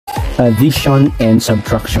Addition and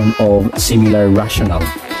subtraction of similar rational.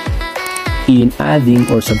 In adding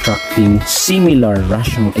or subtracting similar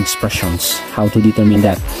rational expressions, how to determine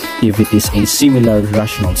that? If it is a similar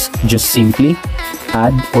rationals, just simply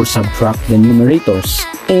add or subtract the numerators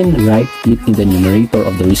and write it in the numerator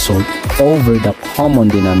of the result over the common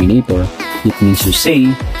denominator. It means to say,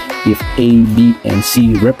 if A, B, and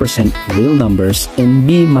C represent real numbers and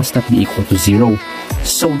B must not be equal to 0.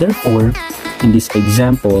 So therefore, in this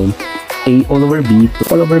example, A all over B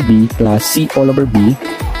plus C all over B,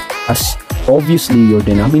 as obviously your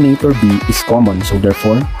denominator B is common, so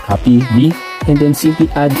therefore copy B and then simply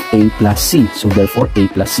add A plus C, so therefore A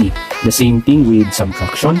plus C. The same thing with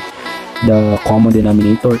subtraction. The common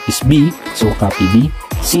denominator is B, so copy B.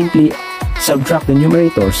 Simply subtract the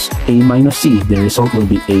numerators A minus C, the result will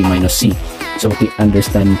be A minus C. So to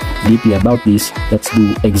understand deeply about this, let's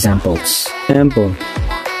do examples.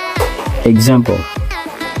 Example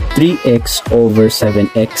 3x over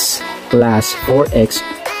 7x plus 4x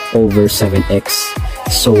over 7x.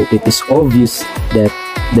 So it is obvious that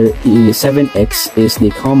there is 7x is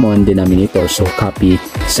the common denominator, so copy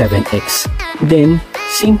 7x. Then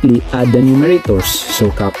simply add the numerators,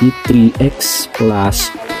 so copy 3x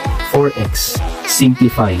plus 4x.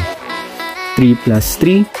 Simplify 3 plus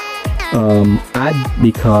 3, add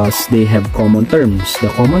because they have common terms. The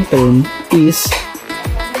common term is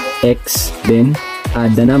x, then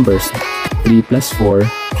add the numbers 3 plus 4,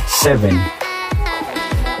 7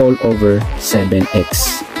 all over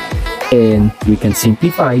 7x. And we can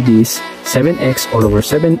simplify this 7x all over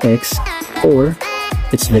 7x, or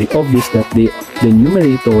it's very obvious that the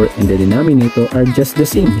numerator and the denominator are just the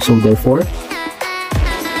same, so therefore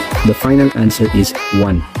the final answer is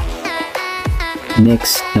 1.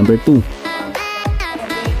 Next, number 2.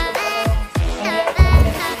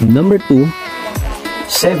 Number 2,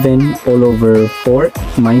 7 all over 4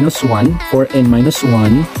 minus 1, 4n minus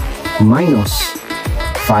 1 minus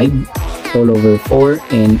 5 all over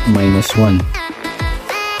 4n minus 1.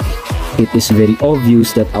 It is very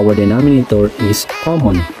obvious that our denominator is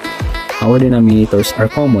common. Our denominators are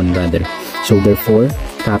common rather. So therefore,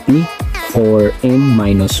 copy 4n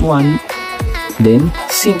minus 1, then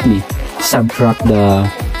simply subtract the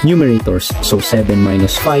numerators. So 7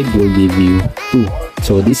 minus 5 will give you 2.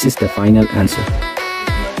 So this is the final answer.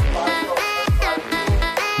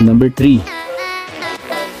 Number 3,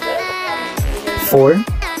 4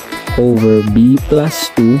 over b plus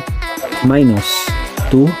 2 minus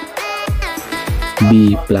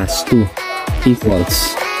 2b plus 2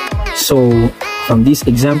 equals. So from this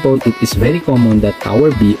example, it is very common that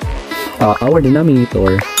our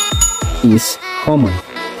denominator is common.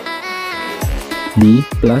 b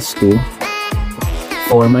plus 2,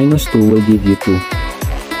 4 minus 2 will give you 2.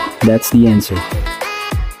 That's the answer.